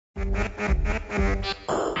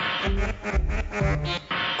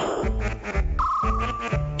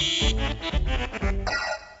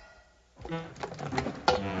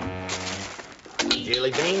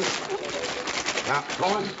Jelly beans,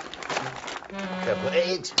 popcorn, couple of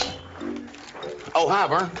eggs. Oh, hi,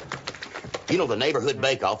 Vern. You know the neighborhood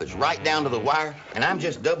bake-off is right down to the wire, and I'm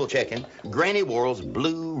just double-checking Granny Worrell's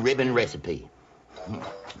blue ribbon recipe.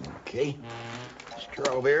 Okay.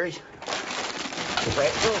 Strawberries.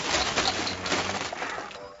 Pretzels.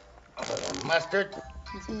 Mustard.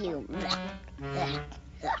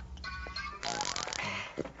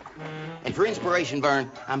 And for inspiration,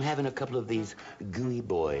 Vern, I'm having a couple of these gooey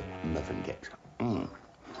boy muffin cakes. And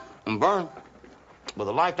Vern, with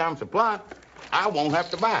a lifetime supply, I won't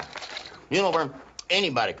have to buy. You know, Vern,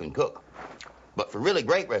 anybody can cook. But for really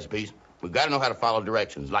great recipes, we've got to know how to follow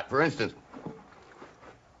directions. Like, for instance,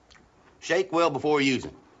 shake well before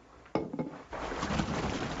using.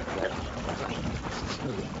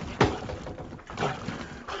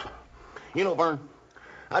 You know, Vern,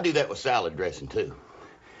 I do that with salad dressing, too.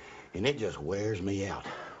 And it just wears me out.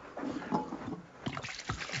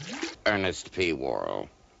 Ernest P. Worrell,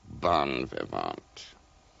 bon vivant.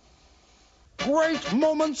 Great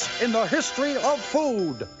moments in the history of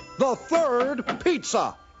food. The third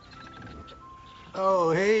pizza.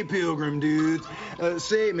 Oh, hey, Pilgrim dudes.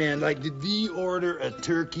 Say, man, like, did we order a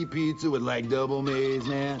turkey pizza with, like, double maize,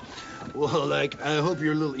 man? Well, like, I hope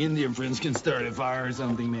your little Indian friends can start a fire or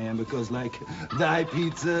something, man, because, like, thy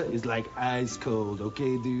pizza is, like, ice cold,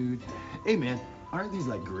 okay, dude? Hey, man, aren't these,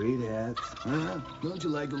 like, great hats? Huh? Don't you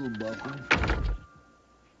like a little buckle?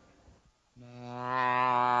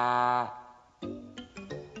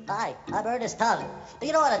 Hi, I'm Ernest Tongue. Do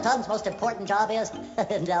you know what a tongue's most important job is?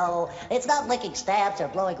 No, it's not licking stamps or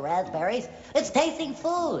blowing raspberries. It's tasting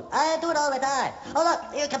food. I do it all the time. Oh,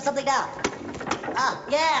 look, here comes something now. Ah,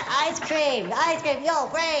 yeah, ice cream. Ice cream. Yo,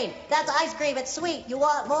 Brain, that's ice cream. It's sweet. You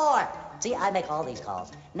want more. See, I make all these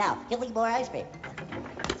calls. Now, give me more ice cream.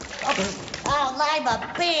 Oh,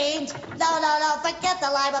 lima beans. No, forget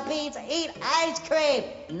the lima beans. Eat ice cream.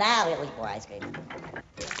 Now he'll eat more ice cream.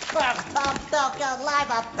 Pump milk and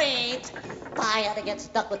lima beans. I had to get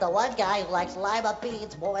stuck with the one guy who likes lima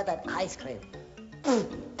beans more than ice cream.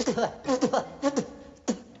 Tuna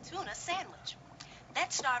sandwich.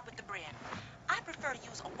 Let's start with the bread. I prefer to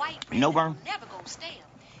use a white bread. You know, Vern, that will never go stale.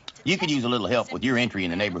 you could use a little help with your entry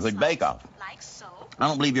in the neighborhood bake-off. Like so. I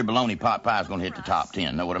don't believe your bologna pot pie is going to hit the top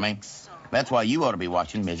 10, know what I mean? That's why you ought to be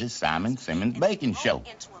watching Mrs. Simon Simmons' baking show.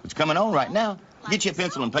 It's coming on right now. Get you a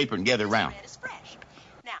pencil and paper and gather around.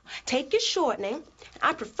 Now, take your shortening.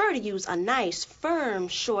 I prefer to use a nice, firm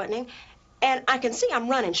shortening. And I can see I'm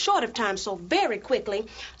running short of time, so very quickly,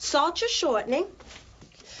 salt your shortening.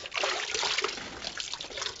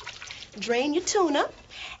 Drain your tuna.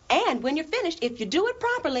 And when you're finished, if you do it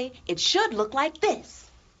properly, it should look like this.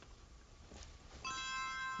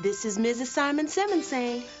 This is Mrs. Simon Simmons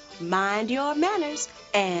saying, mind your manners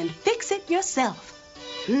and fix it yourself.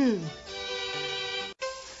 He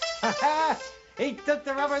took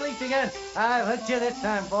the rubber leash again. I'll hit you this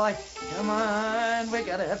time, boy. Come on, we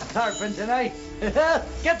gotta have carping tonight.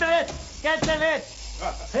 Get to it! Get to it!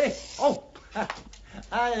 Hey, oh,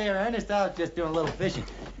 hi there, Ernest. I was just doing a little fishing.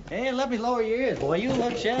 Hey, let me lower your ears, boy. You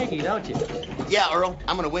look shaggy, don't you? Yeah, Earl,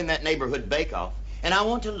 I'm going to win that neighborhood bake-off, and I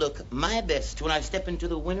want to look my best when I step into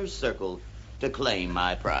the winner's circle to claim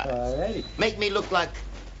my prize. All righty. Make me look like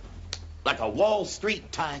a Wall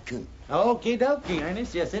Street tycoon. Okie dokie,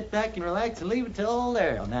 Ernest. Just sit back and relax and leave it till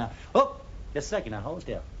there. Now, oh, just a second. Now, hold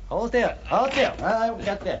still. Hold still. Hold still. All right, we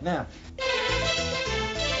got that. Now.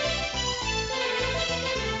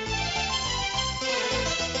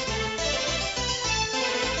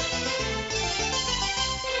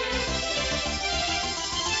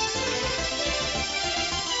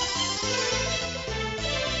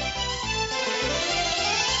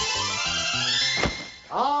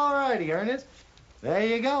 All righty, Ernest. There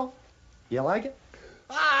you go. You like it?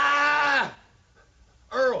 Ah!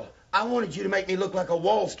 Earl, I wanted you to make me look like a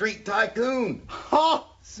Wall Street tycoon. Oh,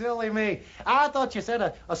 silly me. I thought you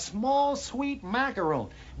said a small, sweet macaroon.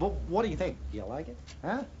 But what do you think? You like it?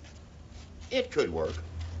 Huh? It could work.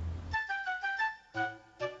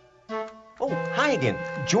 Oh, hi again.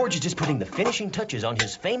 George is just putting the finishing touches on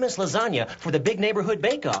his famous lasagna for the big neighborhood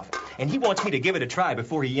bake-off. And he wants me to give it a try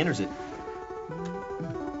before he enters it.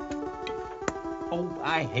 Oh,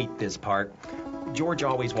 I hate this part. George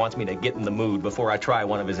always wants me to get in the mood before I try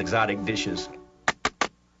one of his exotic dishes.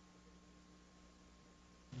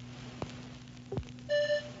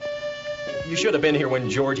 You should have been here when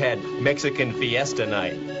George had Mexican fiesta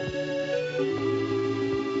night.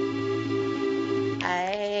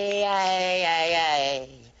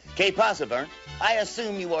 Que pasa, Vern? I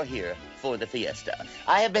assume you are here for the fiesta.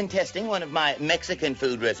 I have been testing one of my Mexican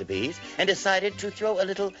food recipes and decided to throw a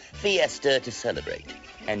little fiesta to celebrate.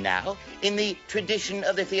 And now, in the tradition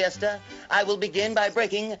of the fiesta, I will begin by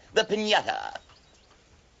breaking the piñata.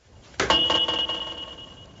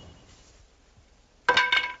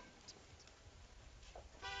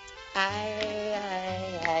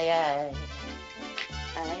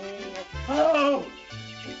 Oh!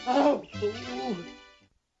 Oh! Ooh.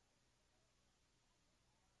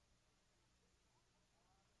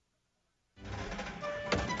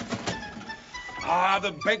 Ah,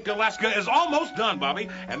 the baked Alaska is almost done, Bobby,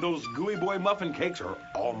 and those gooey boy muffin cakes are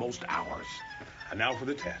almost ours. And now for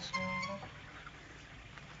the test.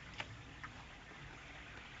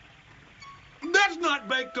 That's not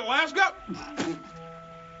baked Alaska.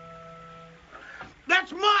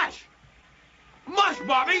 That's mush. Mush,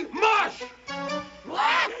 Bobby, mush.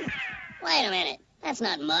 Wait a minute. That's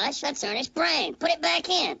not mush. That's Ernest's brain. Put it back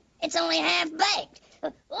in. It's only half baked.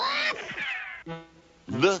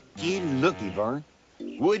 Looky, Vern.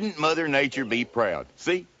 Wouldn't Mother Nature be proud?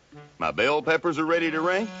 See, my bell peppers are ready to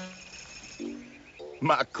ring.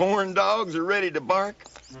 My corn dogs are ready to bark.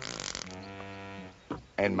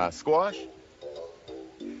 And my squash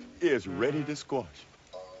is ready to squash.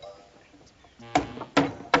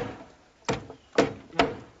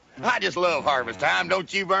 I just love harvest time,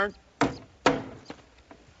 don't you, Vern?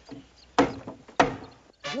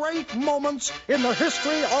 Great moments in the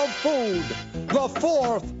history of food. The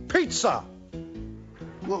fourth pizza.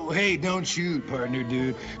 Whoa, hey, don't shoot, partner,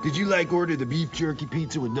 dude. Did you, order the beef jerky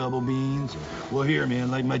pizza with double beans? Well, here,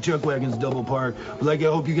 man, my chuck wagon's double parked. But, I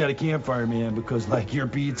hope you got a campfire, man, because, your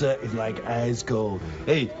pizza is, ice cold.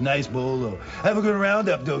 Hey, nice bolo. Have a good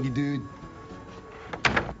roundup, doggy dude.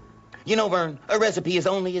 You know, Vern, a recipe is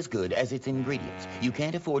only as good as its ingredients. You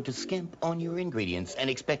can't afford to skimp on your ingredients and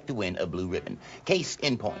expect to win a blue ribbon. Case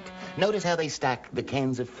in point. Notice how they stack the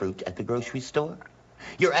cans of fruit at the grocery store?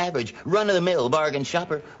 Your average run-of-the-mill bargain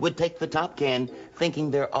shopper would take the top can thinking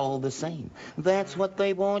they're all the same. That's what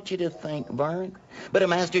they want you to think, Vern. But a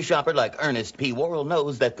master shopper like Ernest P. Worrell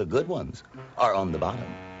knows that the good ones are on the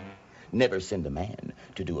bottom. Never send a man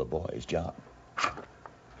to do a boy's job.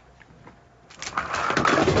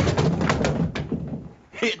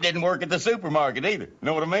 It didn't work at the supermarket either.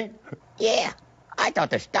 Know what I mean? Yeah, I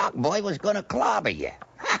thought the stock boy was gonna clobber you.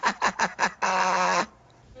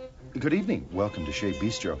 Good evening. Welcome to Chez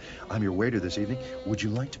Bistro. I'm your waiter this evening. Would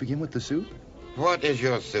you like to begin with the soup? What is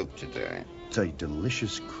your soup today? It's a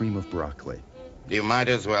delicious cream of broccoli. You might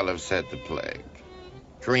as well have said the plague.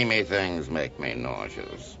 Creamy things make me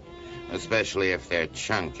nauseous, especially if they're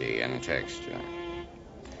chunky in texture.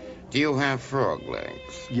 Do you have frog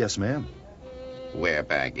legs? Yes, ma'am. Wear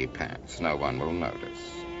baggy pants. No one will notice.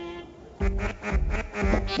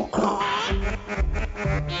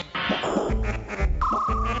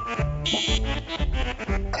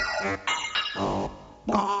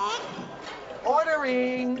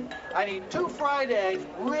 Ordering. I need 2 fried eggs,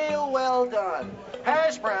 real well done.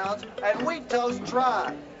 Hash browns and wheat toast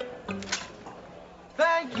dry.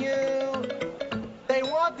 Thank you. They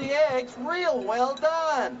want the eggs real well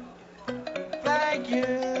done. Thank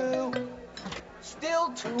you.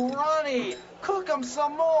 Still too runny. Cook them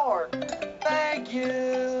some more. Thank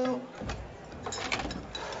you.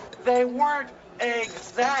 They weren't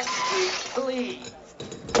exactly pleased.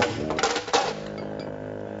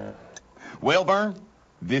 Well, Vern,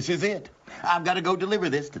 this is it. I've got to go deliver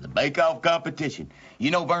this to the bake-off competition.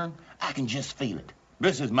 You know, Vern, I can just feel it.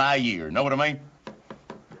 This is my year, know what I mean?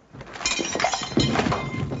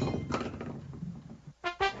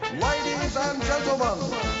 Ladies and gentlemen,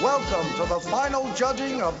 welcome to the final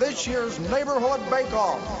judging of this year's Neighborhood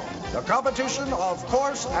Bake-Off. The competition, of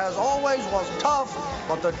course, as always, was tough,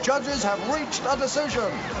 but the judges have reached a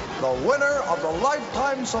decision. The winner of the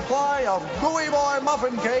lifetime supply of Gooey Boy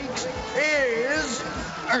muffin cakes is...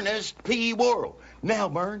 Ernest P. Worrell. Now,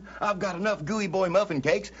 Vern, I've got enough Gooey Boy muffin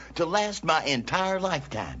cakes to last my entire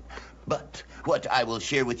lifetime. But what I will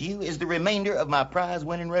share with you is the remainder of my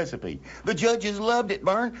prize-winning recipe. The judges loved it,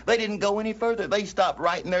 Vern. They didn't go any further. They stopped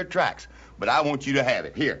right in their tracks. But I want you to have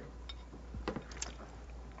it. Here.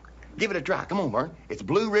 Give it a try. Come on, Vern. It's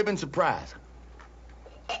Blue Ribbon Surprise.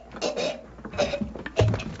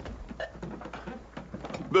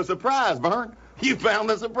 The surprise, Vern. You found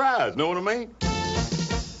the surprise. Know what I mean?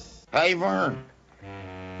 Hey, Vern.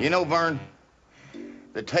 You know, Vern,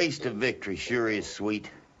 the taste of victory sure is sweet.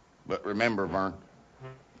 But remember, Vern,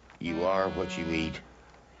 you are what you eat.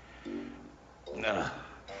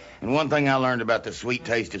 And one thing I learned about the sweet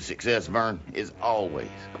taste of success, Vern, is always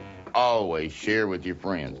share with your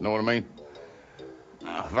friends. Know what I mean?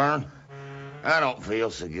 Vern, I don't feel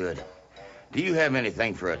so good. Do you have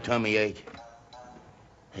anything for a tummy ache?